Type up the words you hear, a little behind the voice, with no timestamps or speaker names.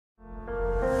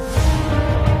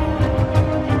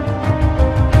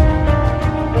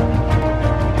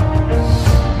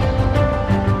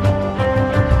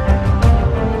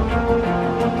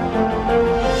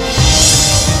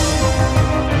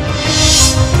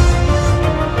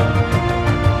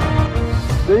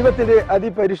ദൈവത്തിൻ്റെ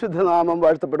അതിപരിശുദ്ധ നാമം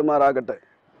വാഴ്ത്തപ്പെടുമാറാകട്ടെ.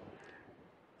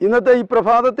 ഇന്നത്തെ ഈ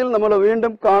പ്രഭാതത്തിൽ നമ്മൾ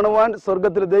വീണ്ടും കാണുവാൻ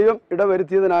സ്വർഗത്തിലെ ദൈവം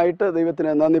ഇടവരുത്തിയതിനായിട്ട്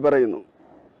ദൈവത്തിന് നന്ദി പറയുന്നു.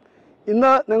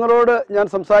 ഇന്ന് നിങ്ങളോട് ഞാൻ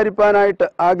സംസാരിപ്പാനായിട്ട്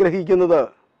ആഗ്രഹിക്കുന്നത്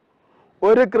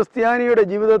ഒരു ക്രിസ്ത്യാനിയുടെ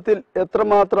ജീവിതത്തിൽ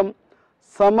എത്രമാത്രം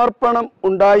സമർപ്പണം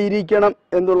ഉണ്ടായിരിക്കണം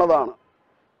എന്നുള്ളതാണ്.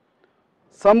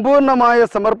 സമ്പൂർണമായ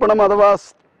സമർപ്പണം അഥവാ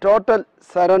ടോട്ടൽ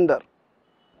സറണ്ടർ.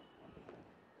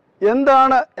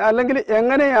 എന്താണ് അല്ലെങ്കിൽ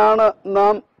എങ്ങനെയാണ്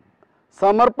നാം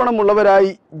സമർപ്പണമുള്ളവരായി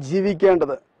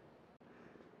ജീവിക്കേണ്ടത്?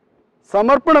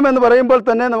 സമർപ്പണം എന്ന് പറയുമ്പോൾ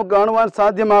തന്നെ നമുക്ക് കാണുവാൻ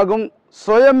സാധ്യമാകും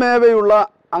സ്വയമേവയുള്ള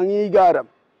അംഗീകാരം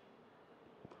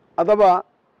അഥവാ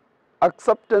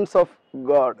അക്സെപ്റ്റൻസ് ഓഫ്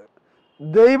ഗോഡ്.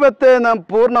 ദൈവത്തെ നാം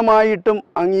പൂർണ്ണമായിട്ടും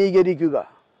അംഗീകരിക്കുക.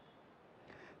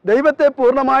 ദൈവത്തെ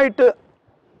പൂർണ്ണമായിട്ട്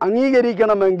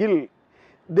അംഗീകരിക്കണമെങ്കിൽ,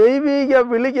 ദൈവിക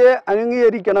വിളിയെ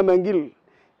അംഗീകരിക്കണമെങ്കിൽ,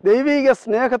 ദൈവിക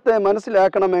സ്നേഹത്തെ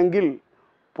മനസ്സിലാക്കണമെങ്കിൽ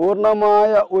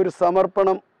പൂർണ്ണമായ ഒരു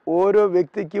സമർപ്പണം ഓരോ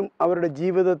വ്യക്തിക്കും അവരുടെ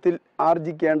ജീവിതത്തിൽ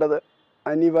ആർജിക്കേണ്ടത്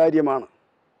അനിവാര്യമാണ്.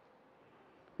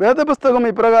 വേദപുസ്തകം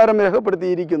ഇപ്രകാരം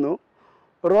രേഖപ്പെടുത്തിയിരിക്കുന്നു.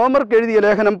 റോമർക്ക് എഴുതിയ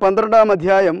ലേഖനം 12-ാം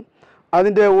അധ്യായം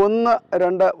അതിൻ്റെ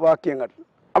 1-2 വാക്യങ്ങൾ.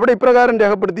 അവിടെ ഇപ്രകാരം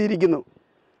രേഖപ്പെടുത്തിയിരിക്കുന്നു: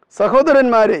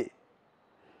 സഹോദരന്മാരെ,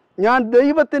 ഞാൻ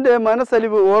ദൈവത്തിൻ്റെ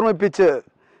മനസ്സലിവ് ഓർമ്മിപ്പിച്ച്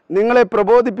നിങ്ങളെ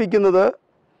പ്രബോധിപ്പിക്കുന്നത്,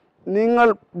 നിങ്ങൾ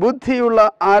ബുദ്ധിയുള്ള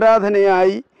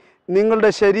ആരാധനയായി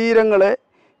നിങ്ങളുടെ ശരീരങ്ങളെ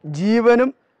ജീവനും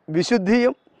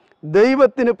വിശുദ്ധിയും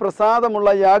ദൈവത്തിന് പ്രസാദമുള്ള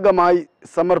യാഗമായി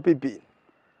സമർപ്പിപ്പീൻ.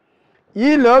 ഈ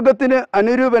ലോകത്തിന്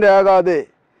അനുരൂപരാകാതെ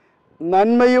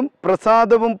നന്മയും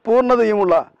പ്രസാദവും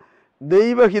പൂർണ്ണതയുമുള്ള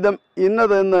ദൈവഹിതം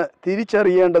ഇന്നതെന്ന്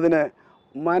തിരിച്ചറിയേണ്ടതിന്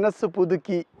മനസ്സ്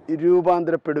പുതുക്കി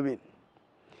രൂപാന്തരപ്പെടുവീൻ.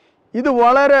 ഇത്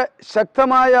വളരെ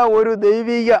ശക്തമായ ഒരു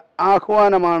ദൈവിക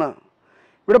ആഹ്വാനമാണ്.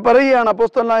 ഇവിടെ പറയുകയാണ്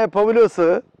അപ്പോസ്തലനായ പൗലോസ്,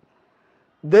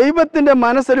 ദൈവത്തിൻ്റെ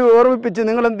മനസ്സിൽ ഓർമ്മിപ്പിച്ച്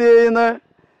നിങ്ങൾ എന്ത് ചെയ്യുന്നത്?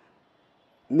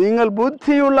 നിങ്ങൾ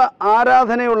ബുദ്ധിയുള്ള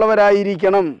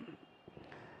ആരാധനയുള്ളവരായിരിക്കണം.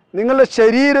 നിങ്ങളുടെ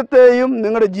ശരീരത്തെയും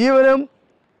നിങ്ങളുടെ ജീവനും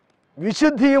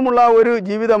വിശുദ്ധിയുമുള്ള ഒരു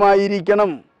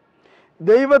ജീവിതമായിരിക്കണം.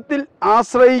 ദൈവത്തിൽ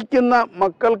ആശ്രയിക്കുന്ന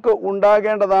മക്കൾക്ക്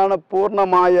ഉണ്ടാകേണ്ടതാണ്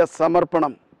പൂർണ്ണമായ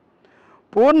സമർപ്പണം.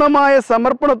 പൂർണ്ണമായ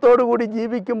സമർപ്പണത്തോടു കൂടി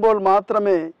ജീവിക്കുമ്പോൾ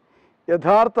മാത്രമേ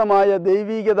യഥാർത്ഥമായ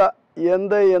ദൈവികത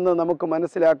എന്ത് എന്ന് നമുക്ക്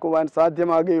മനസ്സിലാക്കുവാൻ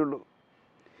സാധ്യമാകുകയുള്ളൂ.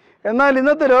 എന്നാൽ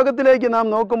ഇന്നത്തെ ലോകത്തിലേക്ക് നാം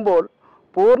നോക്കുമ്പോൾ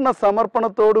പൂർണ്ണ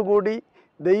സമർപ്പണത്തോടുകൂടി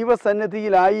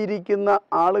ദൈവസന്നിധിയിലായിരിക്കുന്ന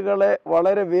ആളുകളെ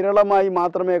വളരെ വിരളമായി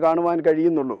മാത്രമേ കാണുവാൻ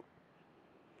കഴിയുന്നുള്ളൂ.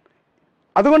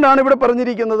 അതുകൊണ്ടാണ് ഇവിടെ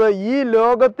പറഞ്ഞിരിക്കുന്നത്, ഈ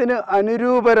ലോകത്തിന്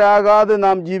അനുരൂപരാകാതെ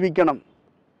നാം ജീവിക്കണം.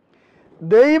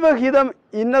 ദൈവഹിതം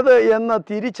ഇന്നത് എന്ന്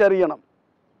തിരിച്ചറിയണം.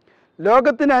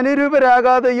 ലോകത്തിന്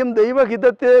അനുരൂപരാകാതെയും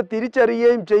ദൈവഹിതത്തെ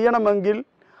തിരിച്ചറിയുകയും ചെയ്യണമെങ്കിൽ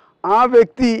ആ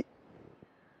വ്യക്തി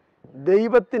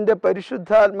ദൈവത്തിൻ്റെ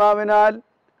പരിശുദ്ധാത്മാവിനാൽ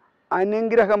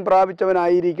അനുഗ്രഹം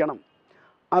പ്രാപിച്ചവനായിരിക്കണം.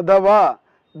 അഥവാ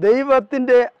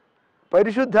ദൈവത്തിൻ്റെ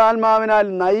പരിശുദ്ധാത്മാവിനാൽ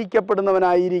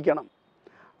നയിക്കപ്പെടുന്നവനായിരിക്കണം.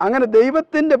 അങ്ങനെ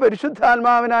ദൈവത്തിൻ്റെ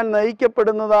പരിശുദ്ധാത്മാവിനാൽ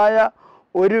നയിക്കപ്പെടുന്നതായ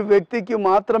ഒരു വ്യക്തിക്ക്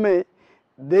മാത്രമേ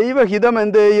ദൈവഹിതം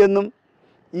എന്ത് എന്നും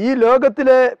ഈ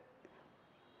ലോകത്തിലെ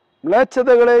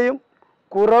മ്ലേച്ഛതകളെയും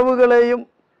കുറവുകളെയും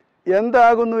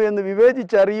എന്താകുന്നു എന്ന്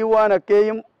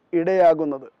വിവേചിച്ചറിയുവാനൊക്കെയും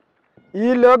ഇടയാകുന്നത്. ഈ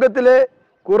ലോകത്തിലെ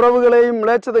കുറവുകളെയും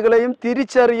മ്ലേച്ഛതകളെയും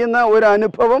തിരിച്ചറിയുന്ന ഒരു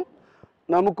അനുഭവം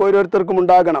നമുക്ക് ഓരോരുത്തർക്കും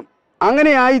ഉണ്ടാകണം.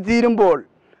 അങ്ങനെയായി തീരുമ്പോൾ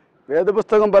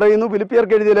വേദപുസ്തകം പറയുന്നു,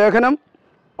 ഫിലിപ്പിയർക്ക് എഴുതിയ ലേഖനം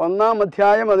 1-ാം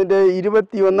അധ്യായം അതിൻ്റെ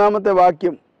 21-ാമത്തെ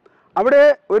വാക്യം, അവിടെ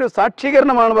ഒരു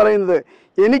സാക്ഷീകരണമാണ് പറയുന്നത്: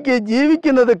 എനിക്ക്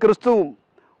ജീവിക്കുന്നത് ക്രിസ്തുവും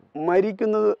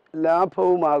മരിക്കുന്നത്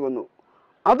ലാഭവുമാകുന്നു.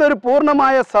 അതൊരു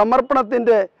പൂർണ്ണമായ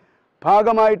സമർപ്പണത്തിൻ്റെ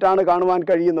ഭാഗമായിട്ടാണ് കാണുവാൻ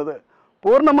കഴിയുന്നത്.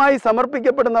 പൂർണ്ണമായി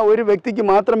സമർപ്പിക്കപ്പെടുന്ന ഒരു വ്യക്തിക്ക്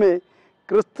മാത്രമേ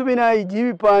ക്രിസ്തുവിനായി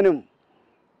ജീവിപ്പാനും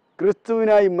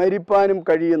ക്രിസ്തുവിനായി മരിപ്പാനും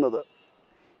കഴിയുന്നത്.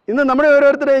 ഇന്ന് നമ്മുടെ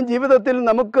ഓരോരുത്തരുടെയും ജീവിതത്തിൽ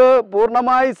നമുക്ക്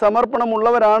പൂർണ്ണമായി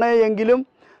സമർപ്പണമുള്ളവരാണ് എങ്കിലും,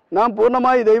 നാം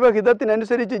പൂർണ്ണമായി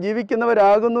ദൈവഹിതത്തിനനുസരിച്ച്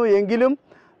ജീവിക്കുന്നവരാകുന്നു എങ്കിലും,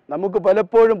 നമുക്ക്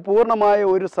പലപ്പോഴും പൂർണ്ണമായ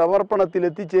ഒരു സമർപ്പണത്തിൽ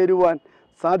എത്തിച്ചേരുവാൻ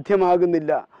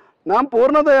സാധ്യമാകുന്നില്ല. നാം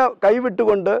പൂർണ്ണത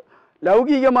കൈവിട്ടുകൊണ്ട്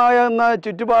ലൗകികമാകുന്ന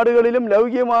ചുറ്റുപാടുകളിലും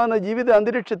ലൗകികമാകുന്ന ജീവിത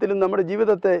അന്തരീക്ഷത്തിലും നമ്മുടെ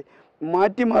ജീവിതത്തെ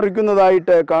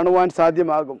മാറ്റിമറിക്കുന്നതായിട്ട് കാണുവാൻ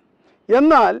സാധ്യമാകും.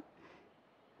 എന്നാൽ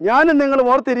ഞാനും നിങ്ങൾ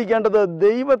ഓർത്തിരിക്കേണ്ടത്,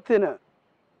 ദൈവത്തിന്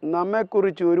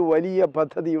നമ്മെക്കുറിച്ച് ഒരു വലിയ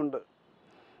പദ്ധതിയുണ്ട്.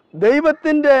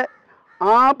 ദൈവത്തിൻ്റെ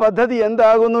ആ പദ്ധതി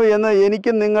എന്താകുന്നു എന്ന്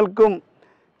എനിക്കും നിങ്ങൾക്കും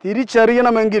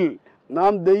തിരിച്ചറിയണമെങ്കിൽ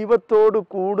നാം ദൈവത്തോട്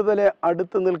കൂടുതൽ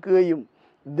അടുത്ത് നിൽക്കുകയും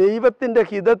ദൈവത്തിൻ്റെ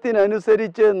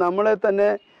ഹിതത്തിനനുസരിച്ച് നമ്മളെ തന്നെ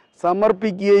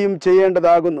സമർപ്പിക്കുകയും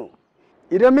ചെയ്യേണ്ടതാകുന്നു.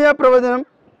 യിരെമ്യാ പ്രവചനം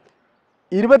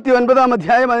 29-ാം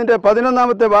അധ്യായം അതിൻ്റെ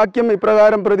 11-ാമത്തെ വാക്യം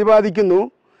ഇപ്രകാരം പ്രതിപാദിക്കുന്നു: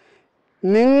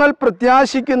 നിങ്ങൾ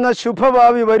പ്രത്യാശിക്കുന്ന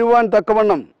ശുഭഭാവി വരുവാൻ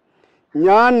തക്കവണ്ണം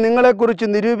ഞാൻ നിങ്ങളെക്കുറിച്ച്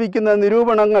നിരൂപിക്കുന്ന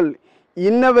നിരൂപണങ്ങൾ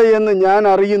ഇന്നവയെന്ന് ഞാൻ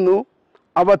അറിയുന്നു.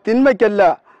 അവ തിന്മയ്ക്കല്ല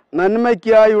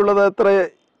നന്മയ്ക്കായുള്ളത് അത്രേ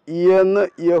എന്ന്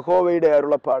യഹോവയുടെ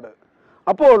അരുളപ്പാട്.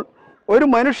 അപ്പോൾ ഒരു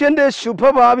മനുഷ്യൻ്റെ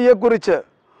ശുഭഭാവിയെക്കുറിച്ച്,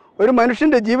 ഒരു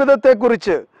മനുഷ്യൻ്റെ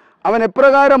ജീവിതത്തെക്കുറിച്ച് അവൻ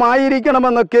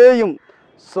എപ്രകാരമായിരിക്കണമെന്നൊക്കെയും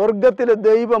സ്വർഗത്തിലെ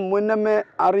ദൈവം മുന്നമേ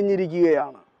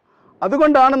അറിഞ്ഞിരിക്കുകയാണ്.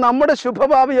 അതുകൊണ്ടാണ് നമ്മുടെ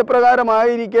ശുഭഭാവി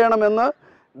എപ്രകാരമായിരിക്കണമെന്ന്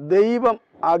ദൈവം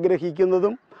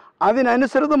ആഗ്രഹിക്കുന്നതും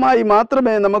അതിനനുസൃതമായി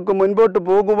മാത്രമേ നമുക്ക് മുൻപോട്ട്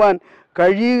പോകുവാൻ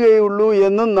കഴിയുകയുള്ളൂ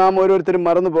എന്നും നാം ഓരോരുത്തരും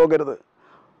മറന്നു പോകരുത്.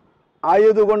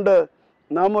 ആയതുകൊണ്ട്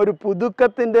നാം ഒരു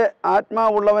പുതുക്കത്തിൻ്റെ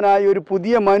ആത്മാവുള്ളവനായി ഒരു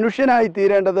പുതിയ മനുഷ്യനായി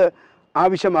തീരേണ്ടത്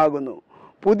ആവശ്യമാകുന്നു.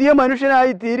 പുതിയ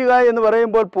മനുഷ്യനായി തീരുക എന്ന്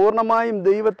പറയുമ്പോൾ പൂർണ്ണമായും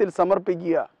ദൈവത്തിൽ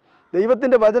സമർപ്പിക്കുക.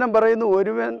 ദൈവത്തിൻ്റെ വചനം പറയുന്നു,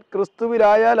 ഒരുവൻ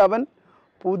ക്രിസ്തുവിലായാൽ അവൻ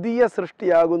പുതിയ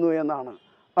സൃഷ്ടിയാകുന്നു എന്നാണ്.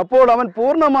 അപ്പോൾ അവൻ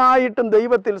പൂർണ്ണമായിട്ടും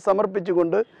ദൈവത്തിൽ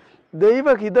സമർപ്പിച്ചുകൊണ്ട്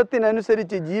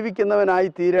ദൈവഹിതത്തിനനുസരിച്ച് ജീവിക്കുന്നവനായി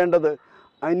തീരേണ്ടത്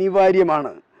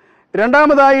അനിവാര്യമാണ്.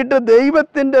 രണ്ടാമതായിട്ട്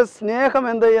ദൈവത്തിൻ്റെ സ്നേഹം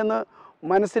എന്തെന്ന്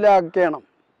മനസ്സിലാക്കണം.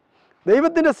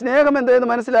 ദൈവത്തിൻ്റെ സ്നേഹം എന്തെന്ന്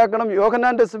മനസ്സിലാക്കണം.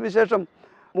 യോഹന്നാൻ്റെ സുവിശേഷം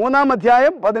 3-ാം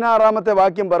അധ്യായം 16-ാമത്തെ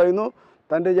വാക്യം പറയുന്നു,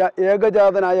 തൻ്റെ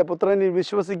ഏകജാതനായ പുത്രനിൽ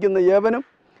വിശ്വസിക്കുന്ന ഏവനും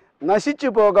നശിച്ചു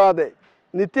പോകാതെ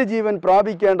നിത്യജീവൻ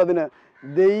പ്രാപിക്കേണ്ടതിന്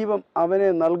ദൈവം അവനെ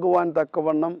നൽകുവാൻ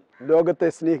തക്കവണ്ണം ലോകത്തെ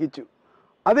സ്നേഹിച്ചു.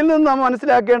 അതിൽ നിന്ന് നാം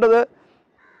മനസ്സിലാക്കേണ്ടത്,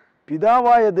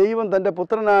 പിതാവായ ദൈവം തൻ്റെ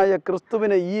പുത്രനായ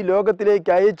ക്രിസ്തുവിനെ ഈ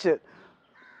ലോകത്തിലേക്ക് അയച്ച്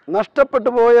നഷ്ടപ്പെട്ടു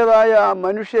പോയതായ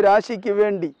മനുഷ്യരാശിക്ക്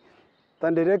വേണ്ടി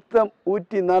തൻ്റെ രക്തം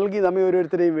ഊറ്റി നൽകി നമ്മെ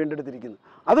ഓരോരുത്തരെയും വീണ്ടെടുത്തിരിക്കുന്നു.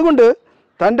 അതുകൊണ്ട്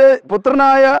തൻ്റെ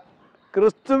പുത്രനായ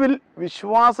ക്രിസ്തുവിൽ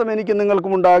വിശ്വാസം എനിക്ക്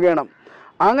നിങ്ങൾക്കും ഉണ്ടാകണം.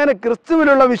 അങ്ങനെ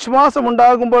ക്രിസ്തുവിലുള്ള വിശ്വാസം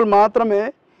ഉണ്ടാകുമ്പോൾ മാത്രമേ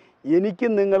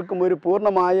എനിക്കും നിങ്ങൾക്കും ഒരു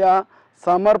പൂർണ്ണമായ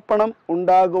സമർപ്പണം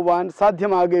ഉണ്ടാകുവാൻ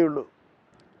സാധ്യമാകുകയുള്ളൂ.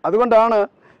 അതുകൊണ്ടാണ്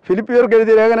ഫിലിപ്പിയർക്ക്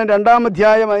എഴുതിയ ലേഖനം 2-ാം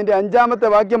അധ്യായം അതിൻ്റെ 5-ാമത്തെ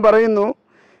വാക്യം പറയുന്നു,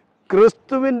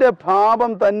 ക്രിസ്തുവിൻ്റെ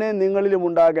ഭാവം തന്നെ നിങ്ങളിലും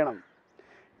ഉണ്ടാകണം.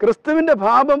 ക്രിസ്തുവിൻ്റെ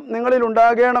ഭാവം നിങ്ങളിൽ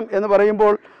ഉണ്ടാകണം എന്ന്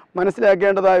പറയുമ്പോൾ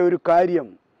മനസ്സിലാക്കേണ്ടതായ ഒരു കാര്യം,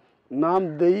 നാം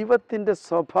ദൈവത്തിൻ്റെ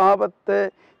സ്വഭാവത്തെ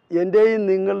എൻ്റെയും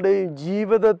നിങ്ങളുടെയും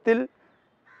ജീവിതത്തിൽ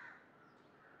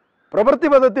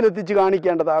പ്രവൃത്തിപഥത്തിൽ എത്തിച്ച്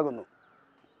കാണിക്കേണ്ടതാകുന്നു.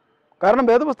 കാരണം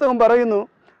വേദപുസ്തകം പറയുന്നു,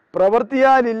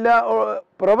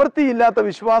 പ്രവൃത്തിയില്ലാത്ത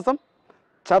വിശ്വാസം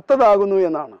ചത്തതാകുന്നു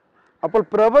എന്നാണ്. അപ്പോൾ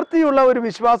പ്രവൃത്തിയുള്ള ഒരു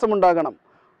വിശ്വാസം ഉണ്ടാകണം.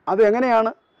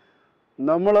 അതെങ്ങനെയാണ്?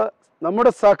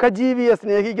 നമ്മുടെ സഹജീവിയെ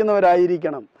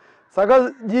സ്നേഹിക്കുന്നവരായിരിക്കണം.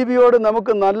 സഹജീവിയോട്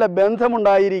നമുക്ക് നല്ല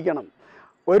ബന്ധമുണ്ടായിരിക്കണം.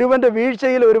 ഒരുവൻ്റെ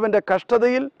വീഴ്ചയിൽ, ഒരുവൻ്റെ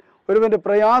കഷ്ടതയിൽ, ഒരുവൻ്റെ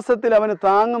പ്രയാസത്തിൽ അവന്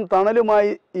താങ്ങും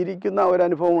തണലുമായി ഇരിക്കുന്ന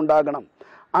ഒരനുഭവം ഉണ്ടാകണം.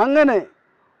 അങ്ങനെ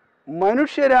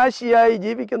മനുഷ്യരാശിയായി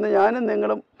ജീവിക്കുന്ന ഞാനും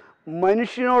നിങ്ങളും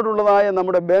മനുഷ്യനോടുള്ളതായ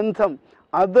നമ്മുടെ ബന്ധം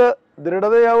അത്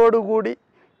ദൃഢതയോടുകൂടി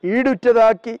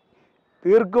ഈടുറ്റതാക്കി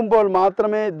തീർക്കുമ്പോൾ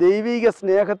മാത്രമേ ദൈവിക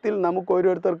സ്നേഹത്തിൽ നമുക്ക്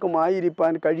ഓരോരുത്തർക്കും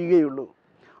ആയിരിക്കാൻ കഴിയുകയുള്ളൂ.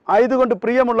 ആയതുകൊണ്ട്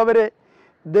പ്രിയമുള്ളവരെ,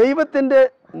 ദൈവത്തിൻ്റെ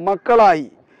മക്കളായി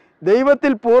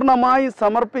ദൈവത്തിൽ പൂർണ്ണമായി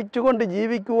സമർപ്പിച്ചുകൊണ്ട്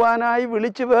ജീവിക്കുവാനായി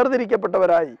വിളിച്ച്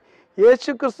വേർതിരിക്കപ്പെട്ടവരായി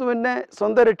യേശുക്രിസ്തുവിനെ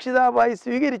സ്വന്തം രക്ഷിതാവായി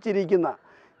സ്വീകരിച്ചിരിക്കുന്ന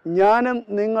ഞാനും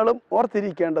നിങ്ങളും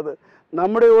ഓർത്തിരിക്കേണ്ടത്,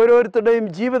 നമ്മുടെ ഓരോരുത്തരുടെയും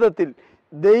ജീവിതത്തിൽ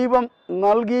ദൈവം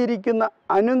നൽകിയിരിക്കുന്ന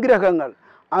അനുഗ്രഹങ്ങൾ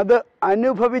അത്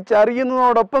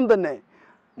അനുഭവിച്ചറിയുന്നതോടൊപ്പം തന്നെ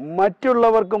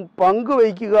മറ്റുള്ളവർക്കും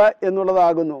പങ്കുവയ്ക്കുക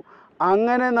എന്നുള്ളതാകുന്നു.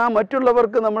 അങ്ങനെ നാം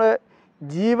മറ്റുള്ളവർക്ക് നമ്മുടെ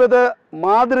ജീവിത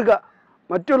മാതൃക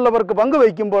മറ്റുള്ളവർക്ക്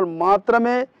പങ്കുവയ്ക്കുമ്പോൾ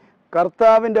മാത്രമേ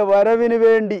കർത്താവിൻ്റെ വരവിന്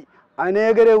വേണ്ടി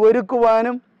അനേകരെ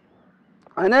ഒരുക്കുവാനും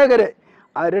അനേകരെ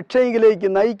ആ രക്ഷയിലേക്ക്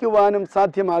നയിക്കുവാനും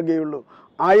സാധ്യമാകുകയുള്ളൂ.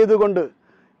 ആയതുകൊണ്ട്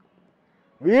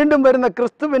വീണ്ടും വരുന്ന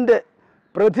ക്രിസ്തുവിൻ്റെ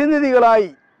പ്രതിനിധികളായി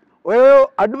ഓരോ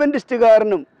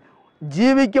അഡ്വൻറ്റിസ്റ്റുകാരനും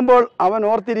ജീവിക്കുമ്പോൾ അവൻ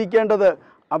ഓർത്തിരിക്കേണ്ടത്,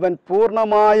 അവൻ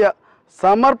പൂർണ്ണമായ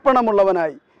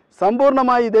സമർപ്പണമുള്ളവനായി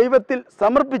സമ്പൂർണ്ണമായി ദൈവത്തിൽ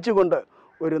സമർപ്പിച്ചുകൊണ്ട്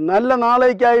ഒരു നല്ല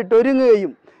നാളേക്കായിട്ട്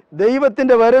ഒരുങ്ങുകയും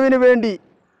ദൈവത്തിൻ്റെ വരവിന് വേണ്ടി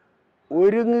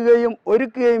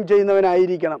ഒരുക്കുകയും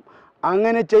ചെയ്യുന്നവനായിരിക്കണം.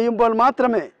 അങ്ങനെ ചെയ്യുമ്പോൾ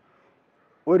മാത്രമേ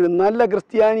ഒരു നല്ല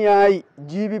ക്രിസ്ത്യാനിയായി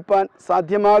ജീവിപ്പാൻ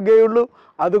സാധ്യമാകുകയുള്ളൂ.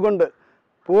 അതുകൊണ്ട്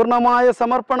പൂർണ്ണമായ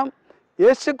സമർപ്പണം,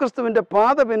 യേശുക്രിസ്തുവിൻ്റെ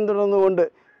പാത പിന്തുടർന്നുകൊണ്ട്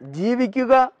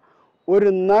ജീവിക്കുക, ഒരു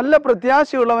നല്ല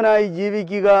പ്രത്യാശയുള്ളവനായി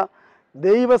ജീവിക്കുക,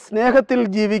 ദൈവസ്നേഹത്തിൽ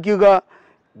ജീവിക്കുക,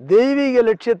 ദൈവിക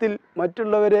ലക്ഷ്യത്തിൽ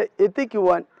മറ്റുള്ളവരെ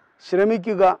എത്തിക്കുവാൻ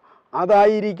ശ്രമിക്കുക.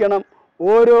 അതായിരിക്കണം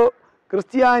ഓരോ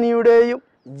ക്രിസ്ത്യാനിയുടെയും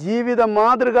ജീവിത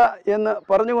മാതൃക എന്ന്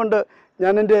പറഞ്ഞുകൊണ്ട്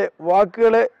ഞാൻ എൻ്റെ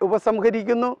വാക്കുകളെ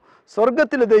ഉപസംഹരിക്കുന്നു.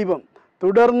 സ്വർഗത്തിലെ ദൈവം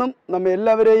തുടർന്നും നമ്മെ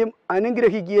എല്ലാവരെയും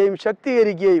അനുഗ്രഹിക്കുകയും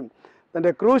ശക്തീകരിക്കുകയും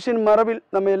തൻ്റെ ക്രൂശിൻ മറവിൽ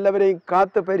നമ്മെ എല്ലാവരെയും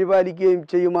കാത്ത് പരിപാലിക്കുകയും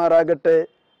ചെയ്യുമാറാകട്ടെ.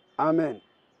 ആമേൻ.